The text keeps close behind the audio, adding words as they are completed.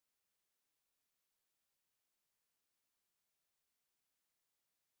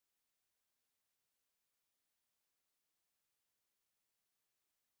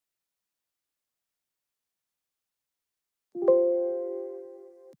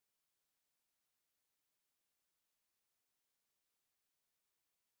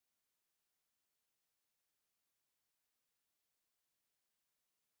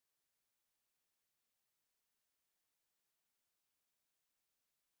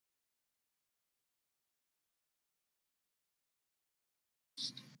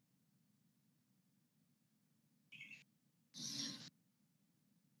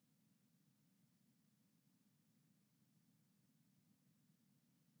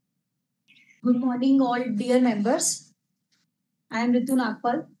Good morning, all dear members. I am Ritu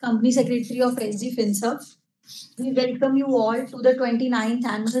Nagpal, Company Secretary of SG Finserve. We welcome you all to the 29th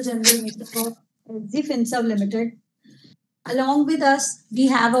Annual General Meeting of SG Finserve Limited. Along with us, we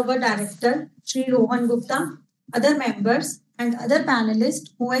have our Director, Sri Rohan Gupta, other members, and other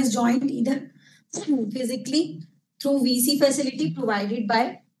panelists who has joined either physically through VC facility provided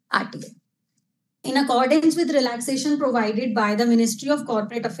by RTA. In accordance with relaxation provided by the Ministry of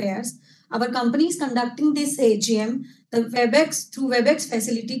Corporate Affairs, our company is conducting this AGM the WebEx through WebEx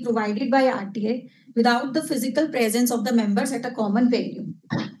facility provided by RTA without the physical presence of the members at a common venue.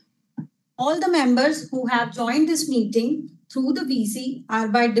 All the members who have joined this meeting through the VC are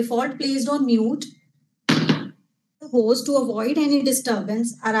by default placed on mute the host to avoid any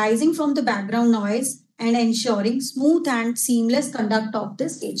disturbance arising from the background noise and ensuring smooth and seamless conduct of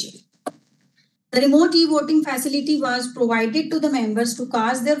this AGM. The remote e-voting facility was provided to the members to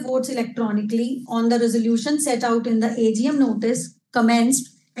cast their votes electronically on the resolution set out in the AGM notice commenced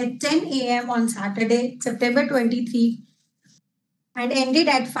at 10 a.m. on Saturday, September 23 and ended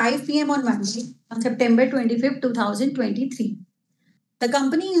at 5 p.m. on Monday, on September 25, 2023. The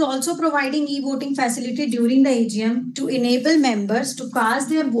company is also providing e-voting facility during the AGM to enable members to cast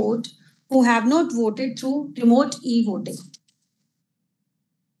their vote who have not voted through remote e-voting.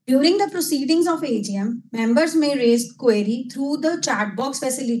 During the proceedings of AGM, members may raise query through the chat box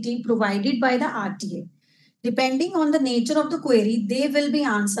facility provided by the RTA. Depending on the nature of the query, they will be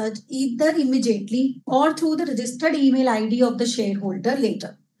answered either immediately or through the registered email ID of the shareholder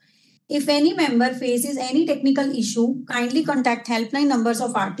later. If any member faces any technical issue, kindly contact helpline numbers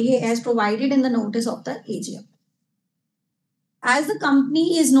of RTA as provided in the notice of the AGM. As the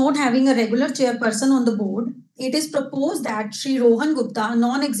company is not having a regular chairperson on the board, it is proposed that Sri Rohan Gupta,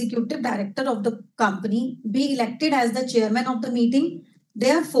 non-executive director of the company, be elected as the chairman of the meeting.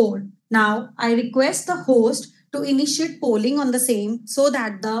 Therefore, now I request the host to initiate polling on the same so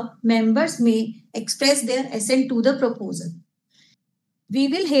that the members may express their assent to the proposal. We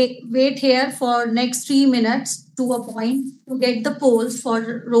will wait here for next 3 minutes to appoint to get the polls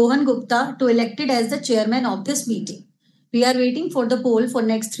for Rohan Gupta to elected as the chairman of this meeting. We are waiting for the poll for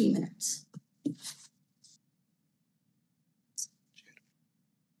next 3 minutes.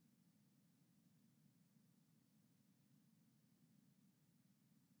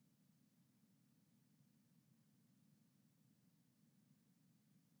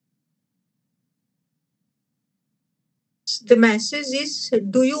 The message is,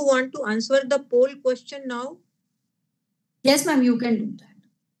 do you want to answer the poll question now? Yes, ma'am, you can do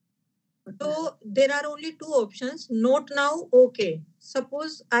that. So there are only two options, not now, okay.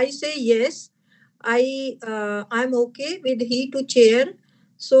 Suppose I say yes, I'm okay with he to chair.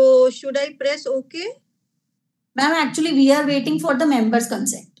 So should I press okay? Ma'am, actually we are waiting for the members'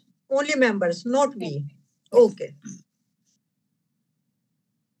 consent. Only members, not we. Okay.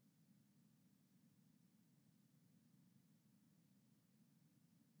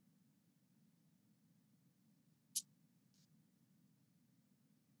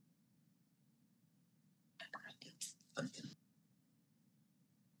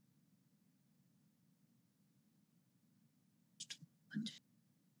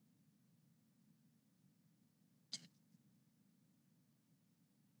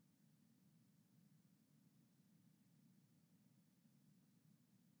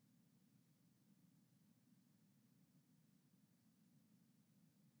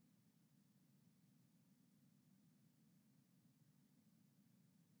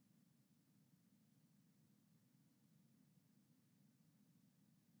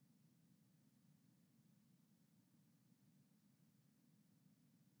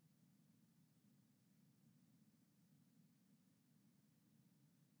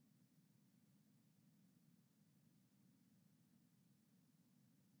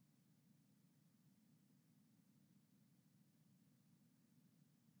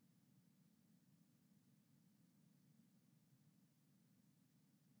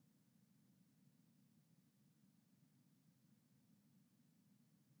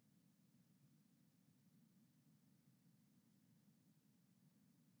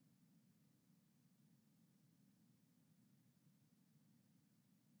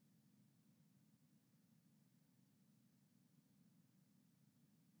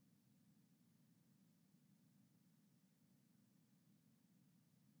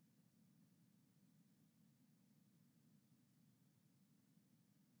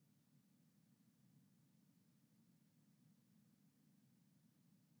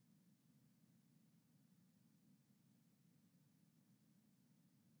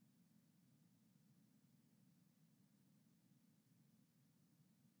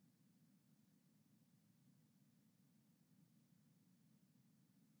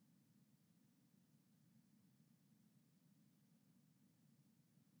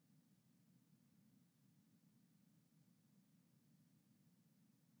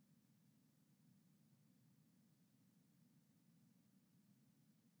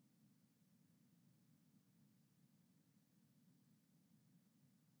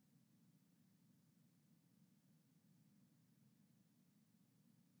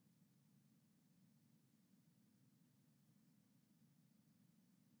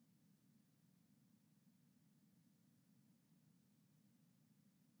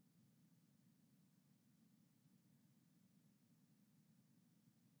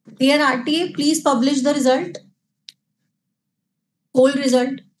 Dear RTA, please publish the result. Whole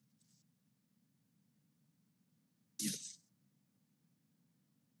result.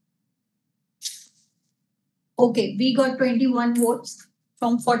 Okay, we got 21 votes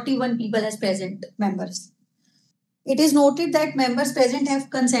from 41 people as present members. It is noted that members present have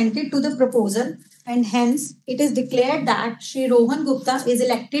consented to the proposal and hence it is declared that Shri Rohan Gupta is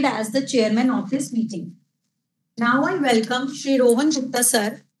elected as the chairman of this meeting. Now I welcome Shri Rohan Gupta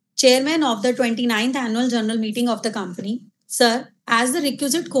sir, chairman of the 29th annual general meeting of the company. Sir, as the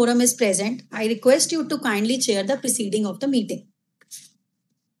requisite quorum is present, I request you to kindly chair the proceeding of the meeting.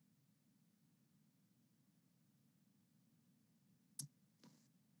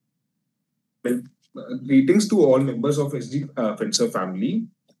 Well, greetings to all members of SG Finserve family.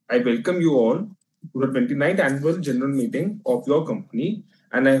 I welcome you all to the 29th annual general meeting of your company,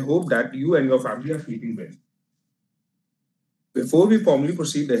 and I hope that you and your family are keeping well. Before we formally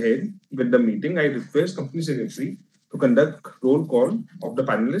proceed ahead with the meeting, I request Company Secretary to conduct roll call of the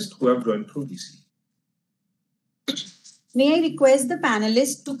panelists who have joined through VC. May I request the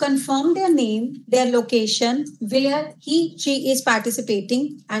panelists to confirm their name, their location, where she is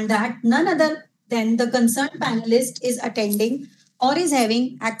participating, and that none other than the concerned panelist is attending or is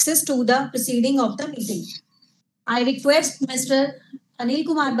having access to the proceeding of the meeting. I request Mr. Anil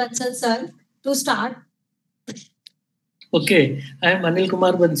Kumar Bansal sir to start. Okay, I am Anil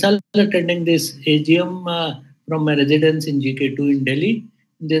Kumar Bansal attending this AGM from my residence in GK2 in Delhi.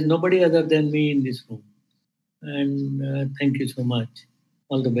 There's nobody other than me in this room. And thank you so much.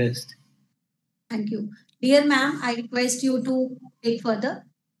 All the best. Thank you. Dear ma'am, I request you to take further.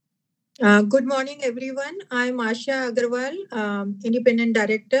 Good morning, everyone. I'm Asha Agarwal, Independent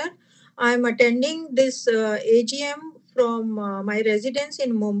Director. I'm attending this AGM from my residence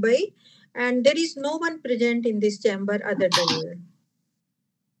in Mumbai, and there is no one present in this chamber other than you.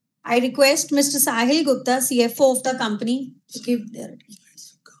 I request Mr. Sahil Gupta, CFO of the company, to give their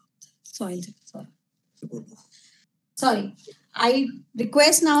Sorry. I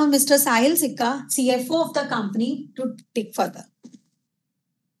request now Mr. Sahil Sikka, CFO of the company, to take further.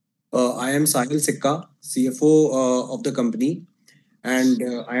 I am Sahil Sikka, CFO of the company, and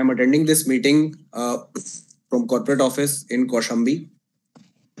I am attending this meeting from corporate office in Kaushambi,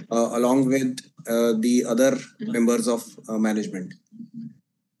 along with the other members of management.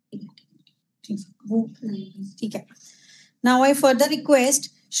 Okay. Now I further request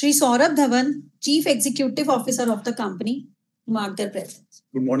Shri Saurabh Dhawan, Chief Executive Officer of the company, to mark their presence.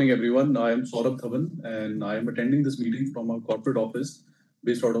 Good morning, everyone. I am Saurabh Dhawan, and I am attending this meeting from our corporate office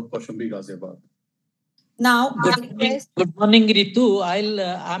based out of Kaushambi, Ghaziabad. Now, Good morning, Ritu.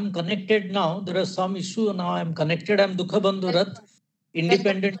 I'm connected now. There is some issue now. I'm connected. I'm Dukhabandhu Rath,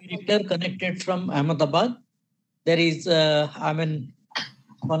 independent director connected from Ahmedabad. There is,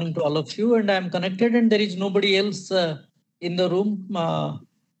 morning to all of you, and I'm connected, and there is nobody else in the room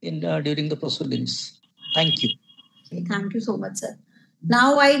during the proceedings. Thank you. Okay, thank you so much, sir.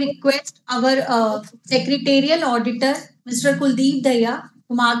 Now I request our secretarial auditor, Mr. Kuldeep Daya,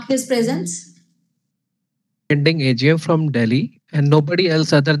 to mark his presence. Attending AGM from Delhi, and nobody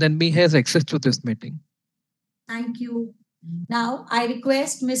else other than me has access to this meeting. Thank you. Now I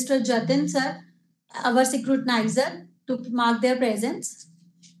request Mr. Jatin sir, our scrutinizer, to mark their presence.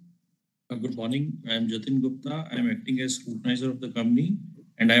 Good morning. I am Jatin Gupta. I am acting as scrutinizer of the company,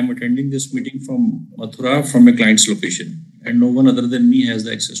 and I am attending this meeting from Mathura from a client's location. And no one other than me has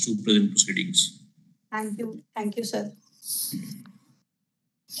the access to present proceedings. Thank you. Thank you, sir.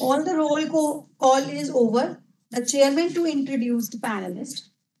 All the roll call is over. The chairman to introduce the panelist.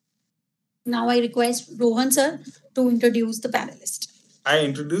 Now I request Rohan sir to introduce the panelist. I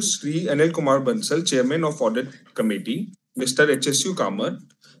introduce Sri Anil Kumar Bansal, Chairman of Audit Committee, Mr. HSU Kamath,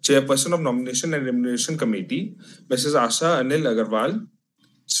 Chairperson of Nomination and Remuneration Committee, Mrs. Asha Anil Agarwal,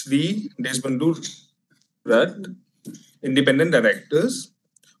 Sri Deshbandhu Rath, Independent Directors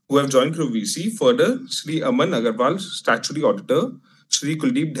who have joined through VC. Further, Sri Aman Agarwal, Statutory Auditor, Sri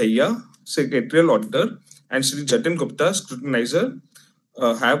Kuldeep Dhaya, Secretarial Auditor, and Sri Jatin Gupta, Scrutinizer,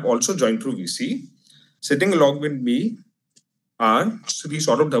 have also joined through VC. Sitting along with me are Sri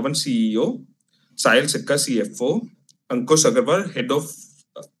Saurabh Dhawan, CEO, Sahil Sikka, CFO, Ankush Agarwal, Head of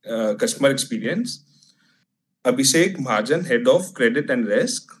Customer Experience, Abhishek Mahajan, Head of Credit and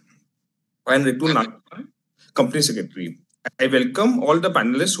Risk, and Ritu Nakpal, Company Secretary. I welcome all the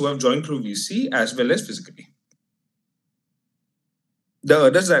panelists who have joined through VC as well as physically. The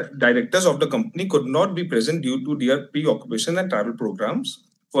other directors of the company could not be present due to their preoccupation and travel programs.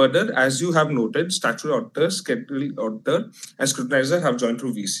 Further, as you have noted, statutory auditor, secretarial auditor, and scrutinizer have joined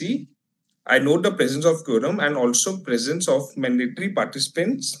through VC. I note the presence of quorum and also presence of mandatory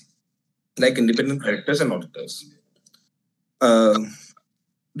participants like independent directors and auditors.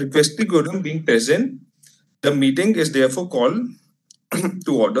 Requesting quorum being present, the meeting is therefore called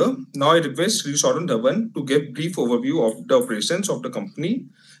to order. Now I request Sri Saurabh Dhawan to give brief overview of the operations of the company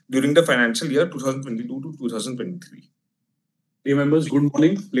during the financial year 2022 to 2023. Dear members, good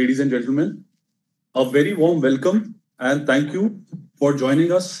morning, ladies and gentlemen. A very warm welcome and thank you for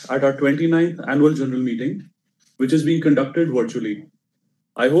joining us at our 29th annual general meeting, which is being conducted virtually.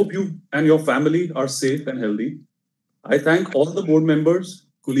 I hope you and your family are safe and healthy. I thank all the board members,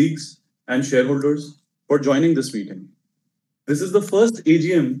 colleagues, and shareholders for joining this meeting. This is the first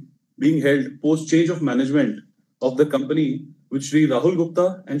AGM being held post change of management of the company, which Sri Rahul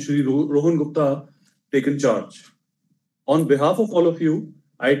Gupta and Sri Rohan Gupta taken charge. On behalf of all of you,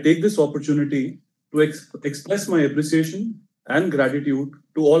 I take this opportunity to express my appreciation and gratitude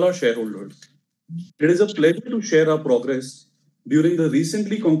to all our shareholders. It is a pleasure to share our progress during the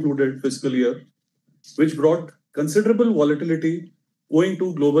recently concluded fiscal year, which brought considerable volatility owing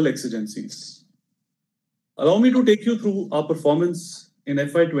to global exigencies. Allow me to take you through our performance in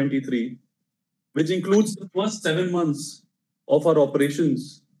FY23, which includes the first 7 months of our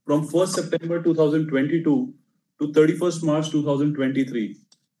operations from 1st September 2022 to 31st March 2023.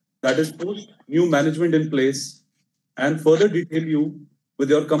 That is post new management in place and further detail you with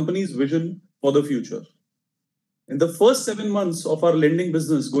your company's vision for the future. In the first 7 months of our lending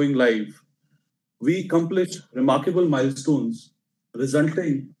business going live, we accomplished remarkable milestones,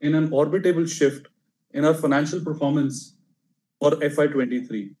 resulting in an orbitable shift in our financial performance for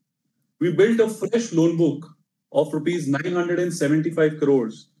FY23. We built a fresh loan book of rupees 975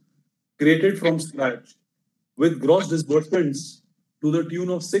 crores, created from scratch, with gross disbursements to the tune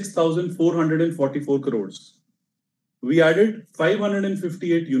of 6,444 crores. We added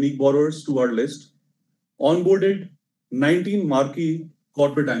 558 unique borrowers to our list, onboarded 19 marquee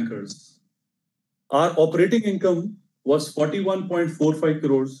corporate anchors. Our operating income was 41.45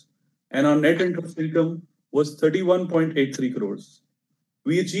 crores and our net interest income was 31.83 crores.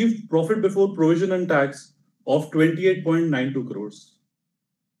 We achieved profit before provision and tax of 28.92 crores.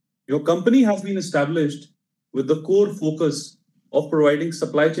 Your company has been established with the core focus of providing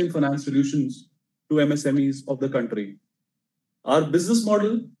supply chain finance solutions to MSMEs of the country. Our business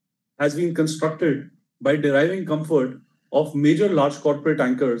model has been constructed by deriving comfort of major large corporate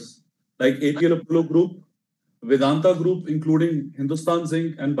anchors like APL Apollo Group, Vedanta Group, including Hindustan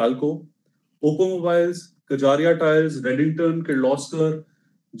Zinc and Balco, Automobiles, Kajaria Tires, Reddington, Kirloskar,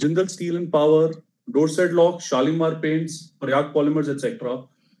 Jindal Steel and Power, Dorset Lock, Shalimar Paints, Prayag Polymers, etc.,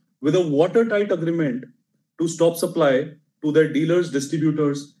 with a watertight agreement to stop supply to their dealers,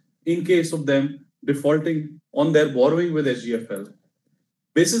 distributors, in case of them defaulting on their borrowing with SGFL.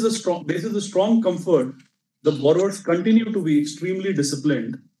 Basis a strong comfort, the borrowers continue to be extremely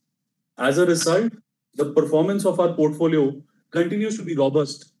disciplined. As a result, the performance of our portfolio continues to be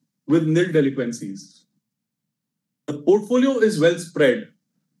robust with nil delinquencies. The portfolio is well spread,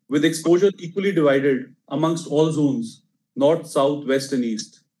 with exposure equally divided amongst all zones, north, south, west, and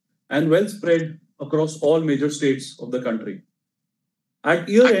east, and well spread across all major states of the country. At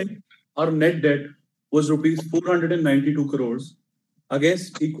year end, our net debt was rupees 492 crores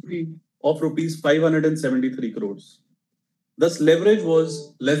against equity of rupees 573 crores. Thus, leverage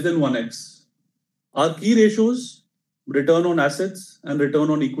was less than 1x. Our key ratios, return on assets and return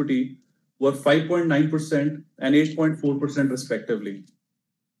on equity, were 5.9% and 8.4% respectively.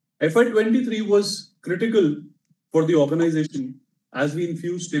 FY23 was critical for the organization as we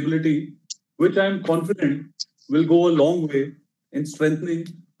infused stability, which I am confident will go a long way in strengthening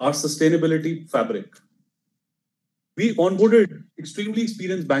our sustainability fabric. We onboarded extremely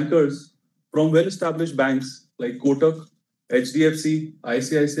experienced bankers from well-established banks like Kotak, HDFC,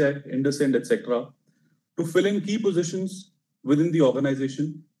 ICICI, IndusInd, etc., to fill in key positions within the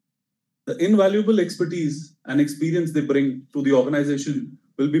organization. The invaluable expertise and experience they bring to the organization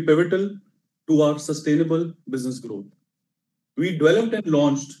will be pivotal to our sustainable business growth. We developed and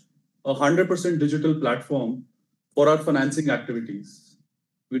launched a 100% digital platform for our financing activities.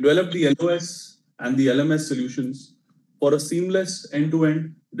 We developed the LOS and the LMS solutions for a seamless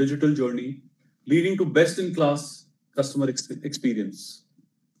end-to-end digital journey, leading to best-in-class customer experience.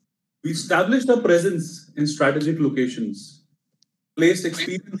 We established a presence in strategic locations, placed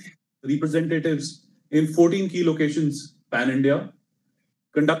experienced representatives in 14 key locations pan-India,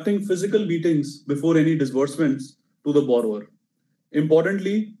 conducting physical meetings before any disbursements to the borrower.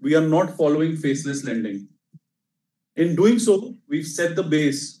 Importantly, we are not following faceless lending. In doing so, we've set the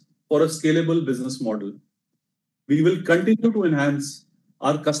base for a scalable business model. We will continue to enhance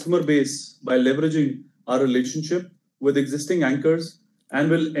our customer base by leveraging our relationship with existing anchors and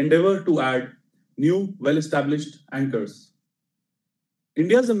will endeavor to add new, well-established anchors.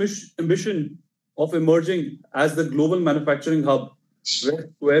 India's ambition of emerging as the global manufacturing hub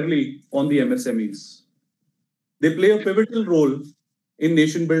rests squarely on the MSMEs. They play a pivotal role in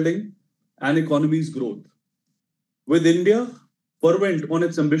nation building and economy's growth. With India fervent on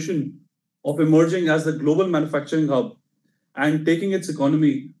its ambition of emerging as the global manufacturing hub and taking its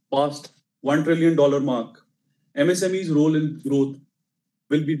economy past $1 trillion mark, MSME's role in growth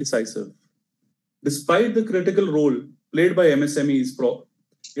will be decisive. Despite the critical role played by MSMEs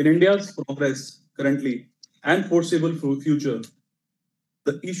in India's progress currently and foreseeable future,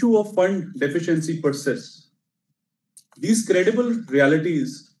 the issue of fund deficiency persists. These credible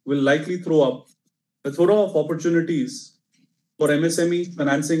realities will likely throw up a plethora of opportunities for MSME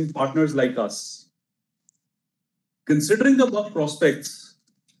financing partners like us. Considering the above prospects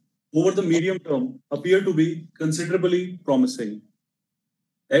over the medium term appear to be considerably promising.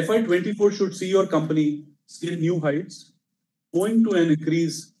 FY24 should see your company scale new heights, owing to an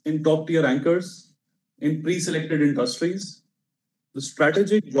increase in top-tier anchors in pre-selected industries, the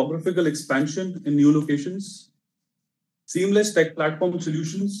strategic geographical expansion in new locations, seamless tech platform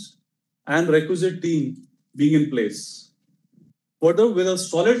solutions, and requisite team being in place. Further, with a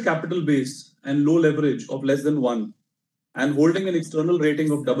solid capital base and low leverage of less than 1, and holding an external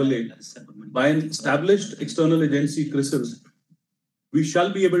rating of AA by an established external agency, CRISIL, we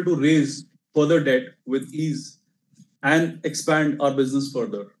shall be able to raise further debt with ease and expand our business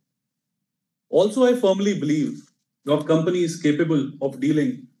further. Also, I firmly believe your company is capable of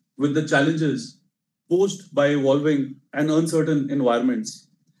dealing with the challenges posed by evolving and uncertain environments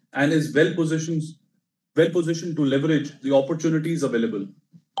and is well positioned to leverage the opportunities available.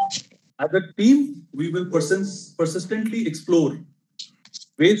 As a team, we will persistently explore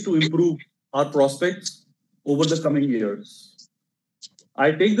ways to improve our prospects over the coming years.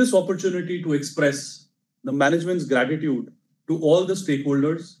 I take this opportunity to express the management's gratitude to all the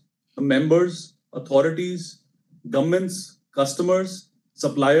stakeholders, the members, authorities, governments, customers,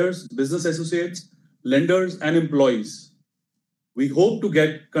 suppliers, business associates, lenders, and employees. We hope to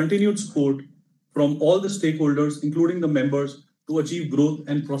get continued support from all the stakeholders, including the members, to achieve growth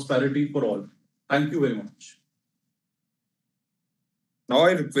and prosperity for all. Thank you very much. Now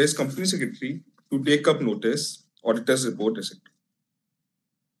I request Company Secretary to take up notice, auditor's report, etc.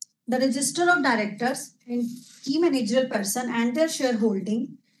 The register of directors and key managerial person and their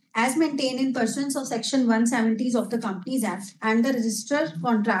shareholding as maintained in pursuance of Section 170 of the Companies Act and the register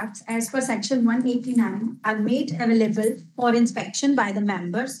contracts as per Section 189 are made available for inspection by the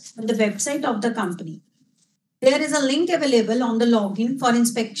members on the website of the company. There is a link available on the login for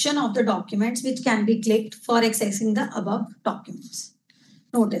inspection of the documents which can be clicked for accessing the above documents.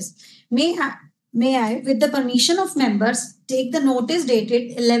 Notice, may I, with the permission of members, take the notice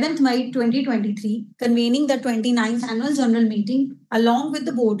dated 11th May 2023, convening the 29th Annual General Meeting along with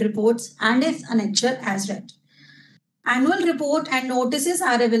the board reports and its annexure as read. Annual report and notices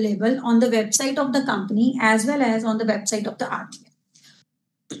are available on the website of the company as well as on the website of the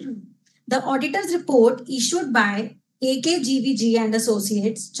RTA. The auditor's report issued by AKGVG and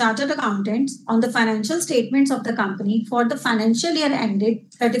Associates, Chartered Accountants, on the financial statements of the company for the financial year ended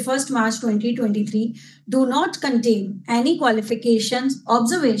 31st March 2023 do not contain any qualifications,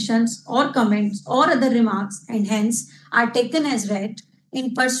 observations, or comments or other remarks and hence are taken as read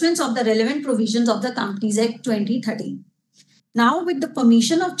in pursuance of the relevant provisions of the Companies Act 2013. Now, with the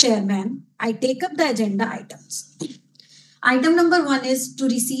permission of Chairman, I take up the agenda items. Item number 1 is to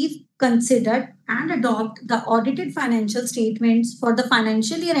receive, consider and adopt the audited financial statements for the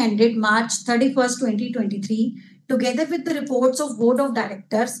financial year ended March 31st, 2023, together with the reports of Board of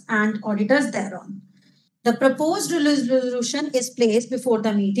Directors and auditors thereon. The proposed resolution is placed before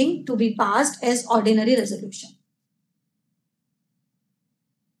the meeting to be passed as ordinary resolution.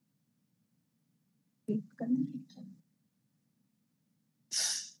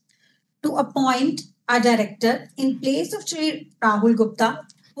 To appoint a director in place of Shri Rahul Gupta,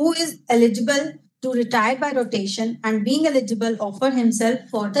 who is eligible to retire by rotation and being eligible offer himself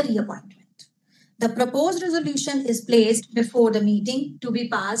for the reappointment. The proposed resolution is placed before the meeting to be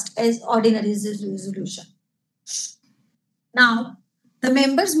passed as ordinary resolution. Now, the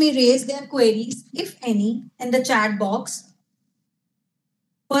members may raise their queries, if any, in the chat box.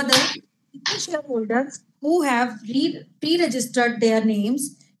 Further, shareholders who have pre-registered their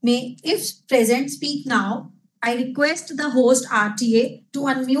names may, if present, speak now. I request the host RTA to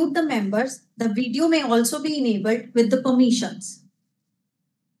unmute the members. The video may also be enabled with the permissions.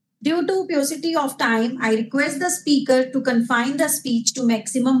 Due to paucity of time, I request the speaker to confine the speech to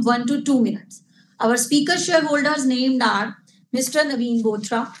maximum 1 to 2 minutes. Our speaker shareholders named are Mr. Naveen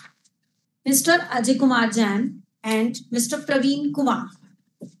Bothra, Mr. Ajay Kumar Jain, and Mr. Praveen Kumar.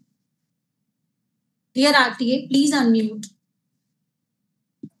 Dear RTA, please unmute.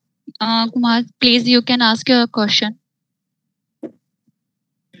 Kumar, please you can ask your question.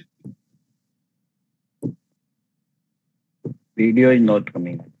 Video is not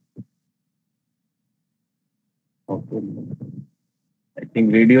coming. Okay. I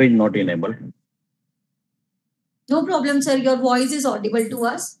think video is not enabled. No problem, sir. Your voice is audible to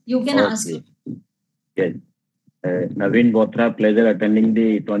us. You can ask. Yes. Naveen Bothra, pleasure attending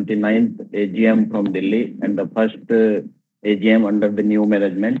the 29th AGM from Delhi and the first AGM under the new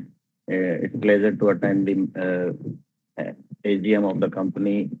management. It's a pleasure to attend the AGM of the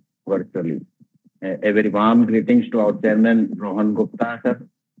company virtually. A very warm greetings to our chairman, Rohan Gupta, sir,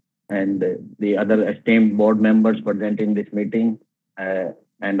 and the other esteemed board members present in this meeting,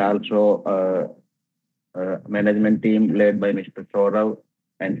 and also management team led by Mr. Saurav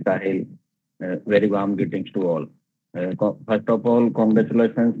and Sahil. Very warm greetings to all. First of all,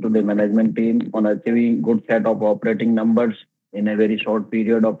 congratulations to the management team on achieving good set of operating numbers in a very short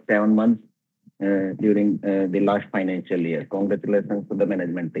period of 7 months during the last financial year. Congratulations to the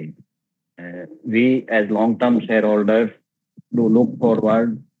management team. We as long-term shareholders do look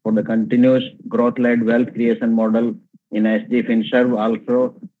forward for the continuous growth-led wealth creation model in SG Finserve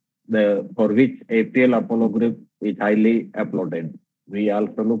also, for which APL Apollo Group is highly applauded. We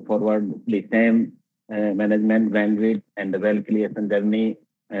also look forward the same management bandwidth and the wealth creation journey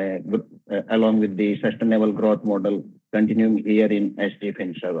along with the sustainable growth model continuing here in SG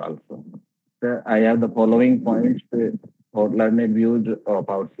Finserve also. So I have the following points for learned views of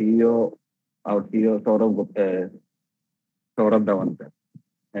our CEO Saurav Dhawan.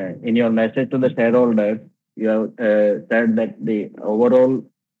 In your message to the shareholders, you have said that the overall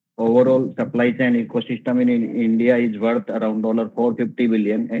supply chain ecosystem in India is worth around $450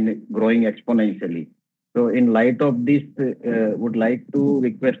 billion and growing exponentially. So in light of this, would like to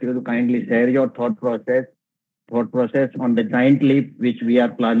request you to kindly share your thought process on the giant leap which we are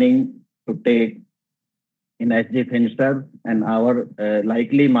planning to take in SG Finserve and our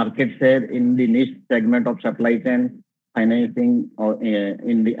likely market share in the niche segment of supply chain financing or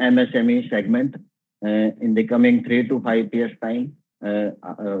in the MSME segment in the coming 3 to 5 years time.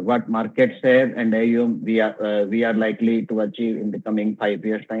 What market share and AUM we are likely to achieve in the coming 5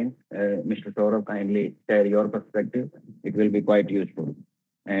 years time. Mr. Saurav, kindly share your perspective. It will be quite useful.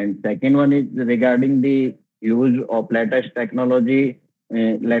 And second one is regarding the use of latest technology,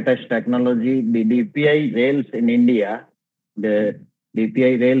 the DPI rails in India. The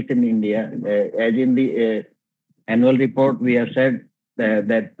DPI rails in India, as in the annual report, we have said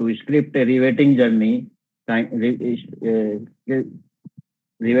that to script a riveting journey ahead,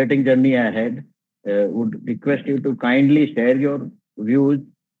 would request you to kindly share your views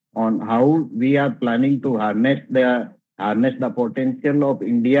on how we are planning to harness the potential of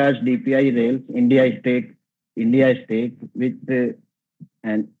India's DPI rails, India stake, which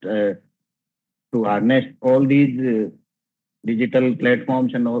and to harness all these digital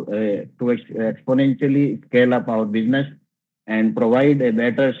platforms and all, to exponentially scale up our business and provide a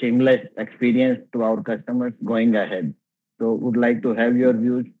better seamless experience to our customers going ahead. So would like to have your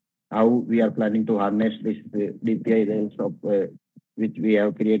views how we are planning to harness this DPI rails of which we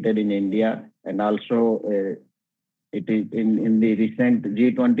have created in India, and also it is in the recent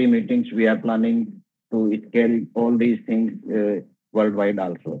G20 meetings we are planning to scale all these things worldwide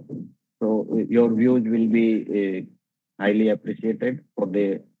also. So your views will be highly appreciated for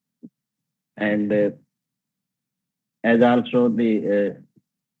the and as also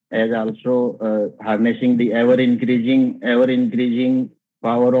harnessing the ever increasing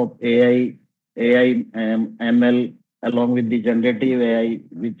power of AI, ML, along with the generative AI,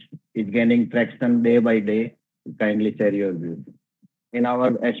 which is gaining traction day by day. Kindly share your views. In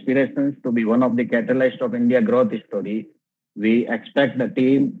our aspirations to be one of the catalysts of India growth story, we expect the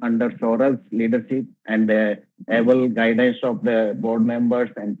team under Saurav's leadership and the able guidance of the board members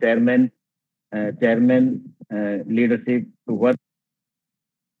and chairman leadership to work.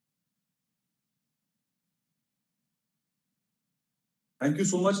 Thank you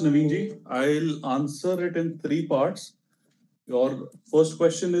so much, Naveenji. I'll answer it in 3 parts. Your first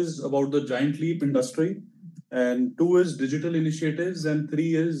question is about the giant leap industry, and 2 is digital initiatives, and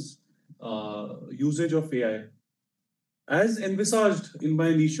 3 is usage of AI. As envisaged in my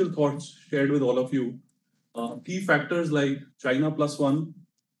initial thoughts shared with all of you, key factors like China plus one,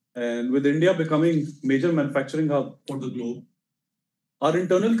 and with India becoming major manufacturing hub for the globe, Our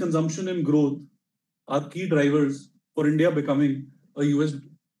internal consumption and growth are key drivers for India becoming a US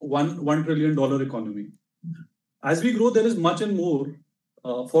 $1 trillion economy. As we grow, there is much and more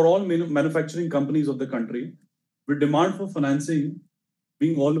for all manufacturing companies of the country, with demand for financing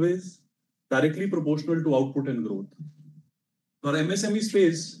being always directly proportional to output and growth. Our MSME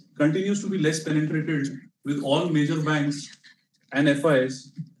space continues to be less penetrated, with all major banks and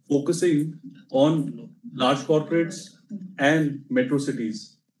FIs focusing on large corporates and metro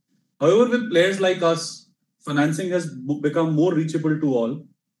cities. However, with players like us, financing has become more reachable to all,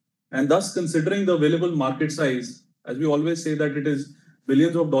 and thus considering the available market size, as we always say that it is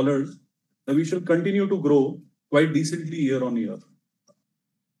billions of dollars, that we shall continue to grow quite decently year on year.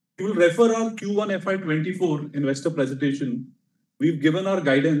 You will refer our Q1 FY24 investor presentation. We've given our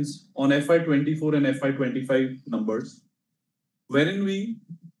guidance on FY24 and FY25 numbers, wherein we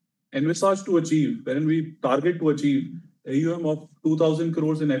target to achieve AUM of 2,000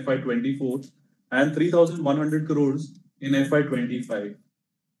 crores in FY24 and 3,100 crores in FY25.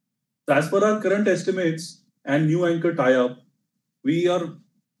 So as per our current estimates and new anchor tie-up, we are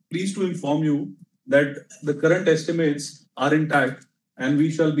pleased to inform you that the current estimates are intact and we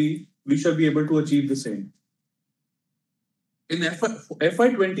shall be able to achieve the same. In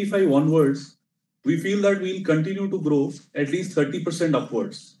FY25 onwards, we feel that we'll continue to grow at least 30%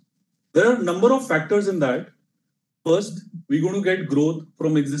 upwards. There are a number of factors in that. First, we're going to get growth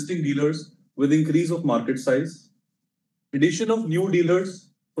from existing dealers with increase of market size, addition of new dealers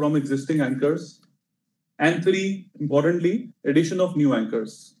from existing anchors, and three, importantly, addition of new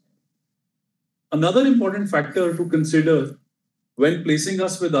anchors. Another important factor to consider when placing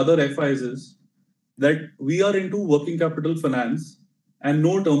us with other FIs is that we are into working capital finance and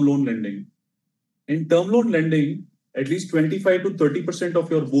no term loan lending. In term loan lending, at least 25 to 30% of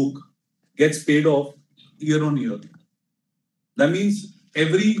your book gets paid off year on year. That means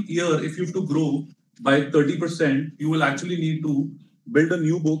every year, if you have to grow by 30%, you will actually need to build a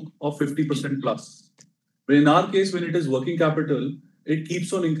new book of 50% plus. But in our case, when it is working capital, it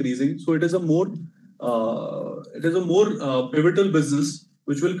keeps on increasing. So it is a more pivotal business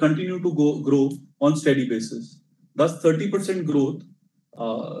which will continue to grow on steady basis. Thus, 30% growth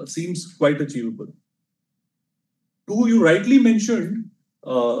seems quite achievable. Two, you rightly mentioned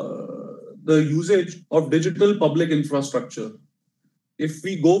the usage of digital public infrastructure. If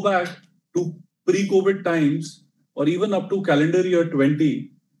we go back to pre-COVID times or even up to calendar year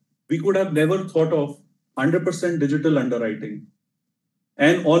 20, we could have never thought of 100% digital underwriting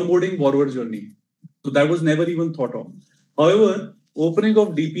and onboarding borrower journey. So that was never even thought of. However, opening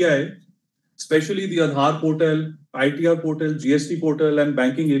of DPI, especially the Aadhaar portal, ITR portal, GST portal, and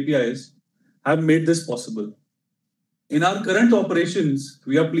banking APIs have made this possible. In our current operations,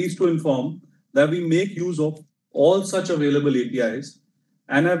 we are pleased to inform that we make use of all such available APIs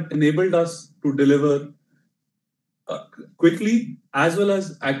and have enabled us to deliver quickly as well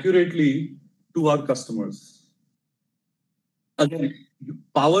as accurately to our customers. Again,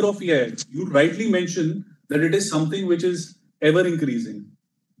 power of AI, you rightly mentioned that it is something which is ever increasing.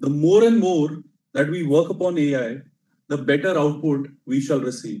 The more and more that we work upon AI, the better output we shall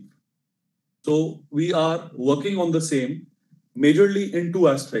receive. So we are working on the same, majorly in two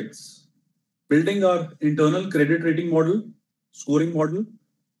aspects: building our internal credit rating model, scoring model,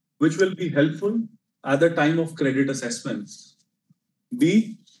 which will be helpful at the time of credit assessments.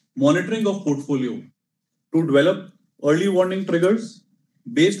 B, monitoring of portfolio to develop early warning triggers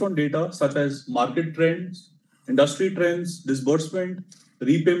based on data such as market trends, industry trends, disbursement,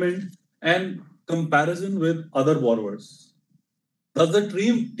 repayment, and comparison with other borrowers. Thus, the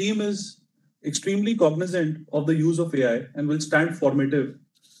team is extremely cognizant of the use of AI and will stand formative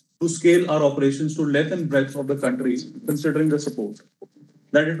to scale our operations to length and breadth of the country, considering the support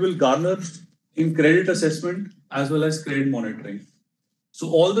that it will garner in credit assessment as well as credit monitoring. So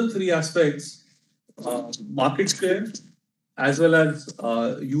all the three aspects, market share, as well as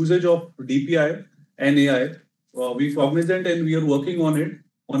usage of DPI and AI, we're cognizant and we are working on it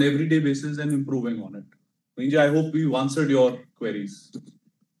on everyday basis and improving on it. Vinjay, I hope we've answered your queries.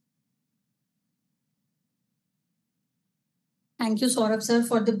 Thank you, Saurabh sir,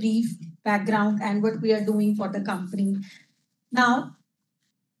 for the brief background and what we are doing for the company. Now,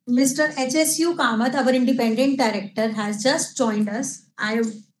 Mr. HSU Kamath, our independent director, has just joined us. I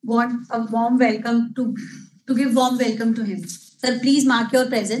want a warm welcome to give warm welcome to him. Sir, please mark your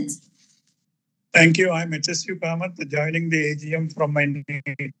presence. Thank you. I'm HSU Kamath, joining the AGM from my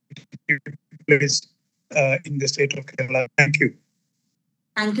native place in the state of Kerala. Thank you.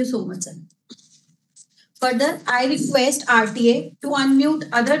 Thank you so much, sir. Further, I request RTA to unmute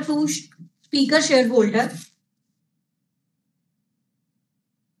other two speaker shareholders.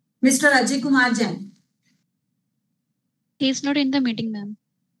 Mr. Ajay Kumar Jain. He is not in the meeting, ma'am.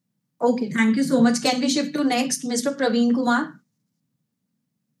 Okay, thank you so much. Can we shift to next, Mr. Praveen Kumar?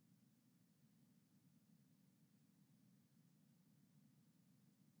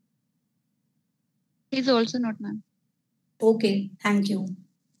 He is also not, ma'am. Okay, thank you.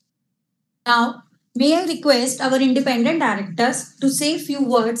 Now, may I request our independent directors to say few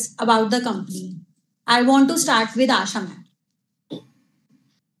words about the company. I want to start with Asha ma'am.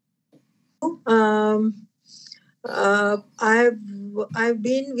 I've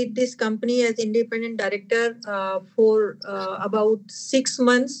been with this company as independent director for about 6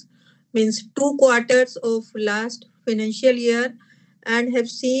 months, means 2 quarters of last financial year, and have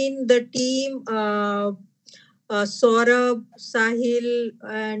seen the team Saurabh, Sahil,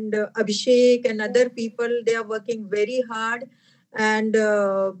 and Abhishek and other people. They are working very hard and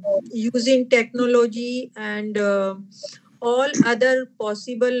using technology and all other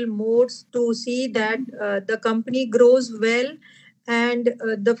possible modes to see that the company grows well and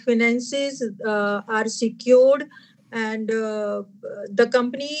the finances are secured and the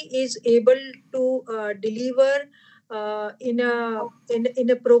company is able to deliver in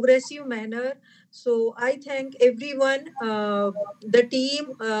a progressive manner. So I thank everyone, the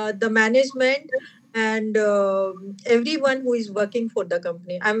team, the management, and everyone who is working for the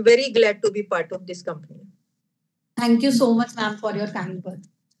company. I'm very glad to be part of this company. Thank you so much, ma'am, for your kind words.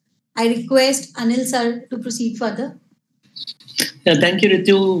 I request Anil sir to proceed further. Yeah, thank you,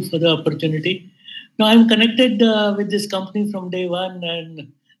 Ritu, for the opportunity. Now, I'm connected with this company from day one,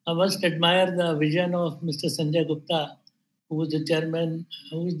 and I must admire the vision of Mr. Sanjay Gupta, who is the chairman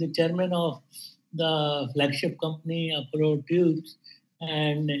of the flagship company Apollo Tubes,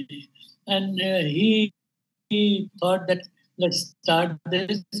 and he thought that let's start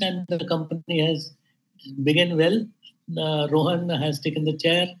this, and the company has begun well. Rohan has taken the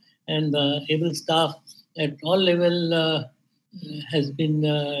chair, and the able staff at all level has been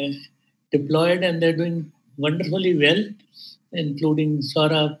deployed, and they're doing wonderfully well, including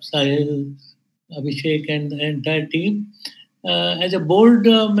Saurabh, Sahil, Abhishek, and the entire team. As a board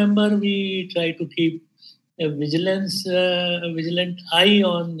member, we try to keep a vigilant eye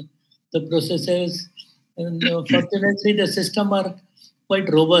on the processes. And fortunately, the system are quite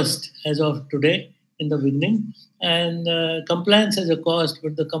robust as of today in the beginning. And compliance has a cost,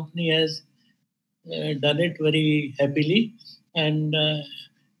 but the company has done it very happily. And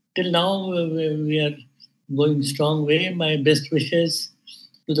till now, we are going strong way. My best wishes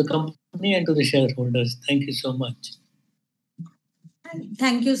to the company and to the shareholders. Thank you so much.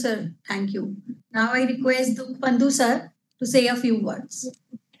 Thank you, sir. Thank you. Now I request Pandu sir to say a few words.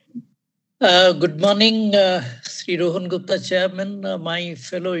 Good morning, Sri Rohan Gupta, Chairman, my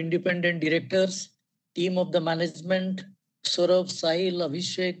fellow independent directors, team of the management, Saurabh, Sahil,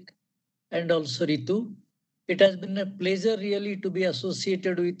 Abhishek, and also Ritu. It has been a pleasure really to be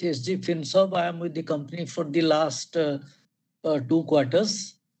associated with SG Finserve. I am with the company for the last 2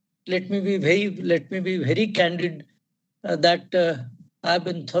 quarters. Let me be very candid that I have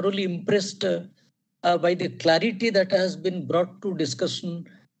been thoroughly impressed by the clarity that has been brought to discussion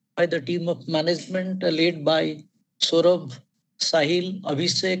by the team of management led by Saurabh, Sahil,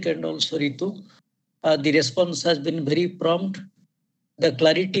 Abhishek, and also Ritu. The response has been very prompt. The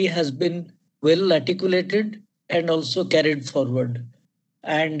clarity has been well articulated and also carried forward.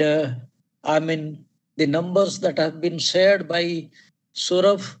 And I mean, the numbers that have been shared by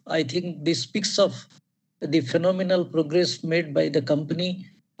Saurabh, I think this speaks of the phenomenal progress made by the company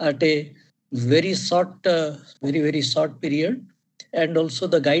at a very very short period. And also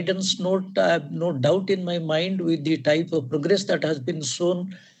the guidance note, I have no doubt in my mind with the type of progress that has been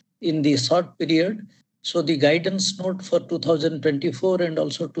shown in the short period. So the guidance note for 2024 and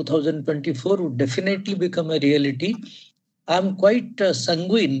also 2024 would definitely become a reality. I'm quite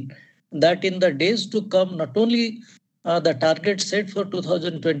sanguine that in the days to come, not only the target set for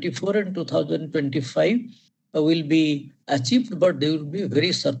 2024 and 2025 will be achieved, but they will be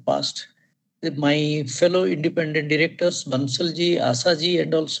very surpassed. My fellow independent directors, Bansalji, Asaji,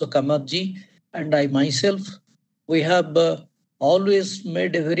 and also Kamarji, and I myself, we have always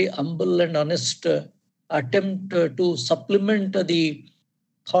made a very humble and honest attempt to supplement the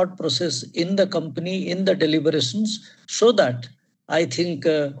thought process in the company, in the deliberations, so that I think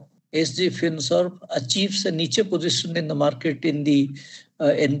SG Finserve achieves a niche position in the market, in the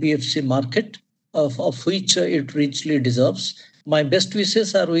NBFC market, of which it richly deserves. My best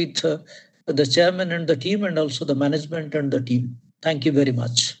wishes are with the chairman and the team, and also the management and the team. Thank you very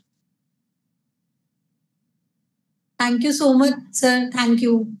much. Thank you so much, sir. Thank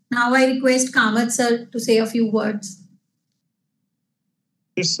you. Now I request Kamath sir to say a few words.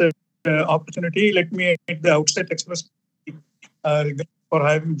 This opportunity. Let me at the outset express regret for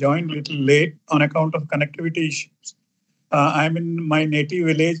having joined a little late on account of connectivity issues. I'm in my native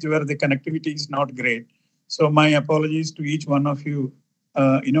village where the connectivity is not great. So my apologies to each one of you,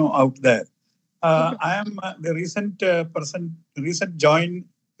 out there. I am the recent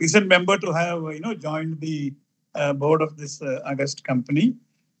recent member to have joined the board of this August company.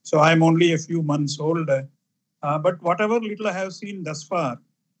 So I'm only a few months old, but whatever little I have seen thus far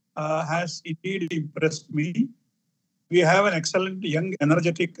has indeed impressed me. We have an excellent, young,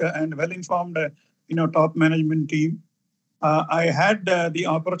 energetic, and well-informed, top management team. I had the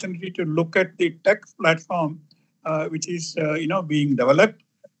opportunity to look at the tech platform, which is being developed.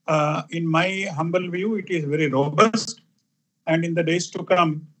 In my humble view, it is very robust, and in the days to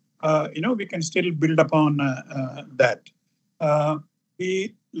come, we can still build upon that.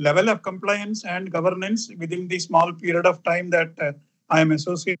 The level of compliance and governance within the small period of time that I am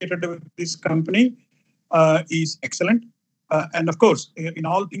associated with this company is excellent. And of course, in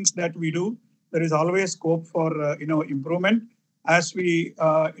all things that we do, there is always scope for improvement. As we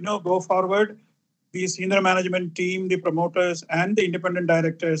go forward, the senior management team, the promoters, and the independent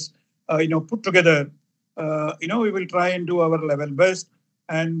directors, put together, we will try and do our level best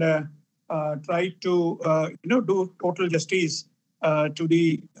and try to do total justice to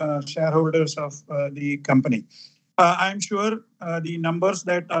the shareholders of the company. I'm sure the numbers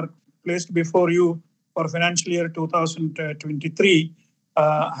that are placed before you for financial year 2023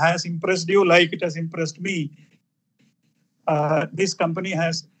 has impressed you like it has impressed me. This company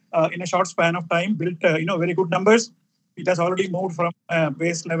has, in a short span of time, built very good numbers. It has already moved from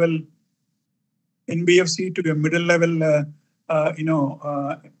base level NBFC to a middle level,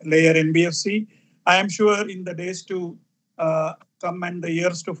 layer NBFC. I am sure in the days to come and the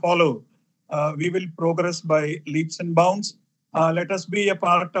years to follow, we will progress by leaps and bounds. Let us be a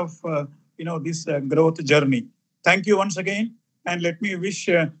part of this growth journey. Thank you once again, and let me wish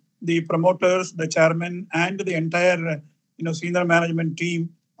the promoters, the chairman, and the entire senior management team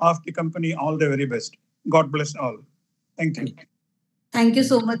of the company all the very best. God bless all. Thank you. Thank you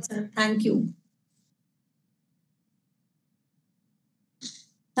so much, sir. Thank you.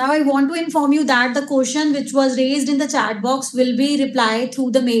 Now, I want to inform you that the question which was raised in the chat box will be replied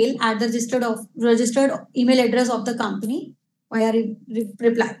through the mail at the registered email address of the company via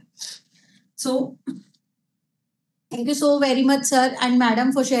reply. So, thank you so very much, sir and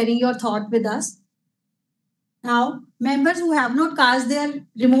madam, for sharing your thought with us. Now, members who have not cast their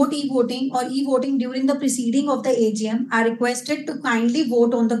remote e-voting or e-voting during the proceeding of the AGM are requested to kindly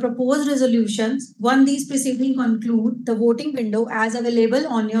vote on the proposed resolutions. Once these proceedings conclude, the voting window as available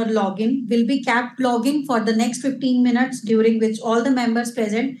on your login will be kept logging for the next 15 minutes, during which all the members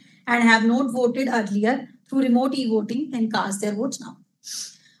present and have not voted earlier through remote e-voting can cast their votes now.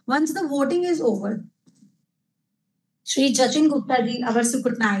 Once the voting is over, Shri Jachin Gupta ji, our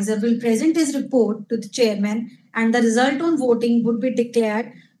scrutinizer, will present his report to the chairman, and the result on voting would be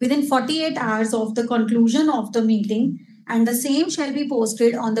declared within 48 hours of the conclusion of the meeting, and the same shall be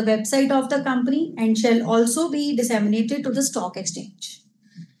posted on the website of the company and shall also be disseminated to the stock exchange.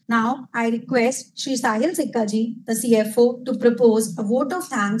 Now, I request Shri Sahil Sikka ji, the CFO, to propose a vote of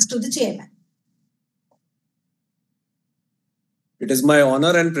thanks to the chairman. It is my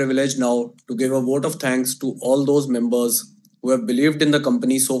honor and privilege now to give a vote of thanks to all those members who have believed in the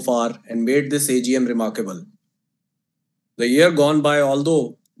company so far and made this AGM remarkable. The year gone by,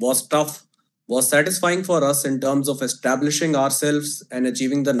 although was tough, was satisfying for us in terms of establishing ourselves and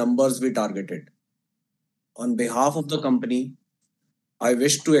achieving the numbers we targeted. On behalf of the company, I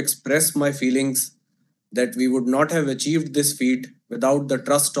wish to express my feelings that we would not have achieved this feat without the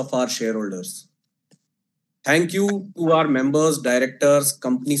trust of our shareholders. Thank you to our members, directors,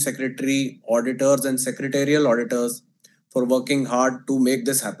 company secretary, auditors, and secretarial auditors for working hard to make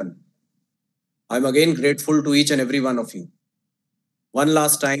this happen. I'm again grateful to each and every one of you. One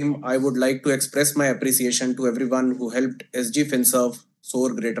last time, I would like to express my appreciation to everyone who helped SG Finserve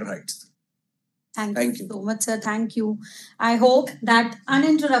soar greater heights. Thank you so much, sir. Thank you. I hope that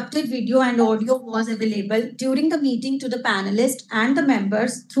uninterrupted video and audio was available during the meeting to the panelists and the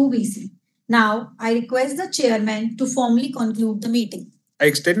members through VC. Now, I request the chairman to formally conclude the meeting. I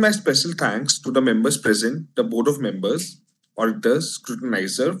extend my special thanks to the members present, the board of members, auditors,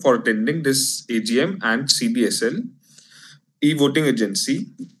 scrutinizer for attending this AGM, and CDSL, e-voting agency,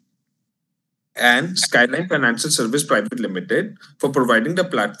 and Skyline Financial Service Private Limited for providing the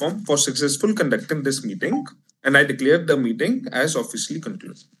platform for successful conducting this meeting. And I declare the meeting as officially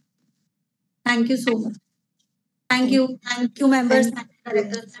concluded. Thank you so much. Thank you. Thank you, members. Thank you,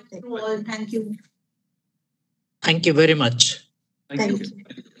 directors. Thank you all. Thank you. Thank you very much. Thank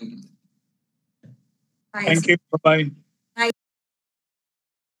you. Thank you. Bye-bye.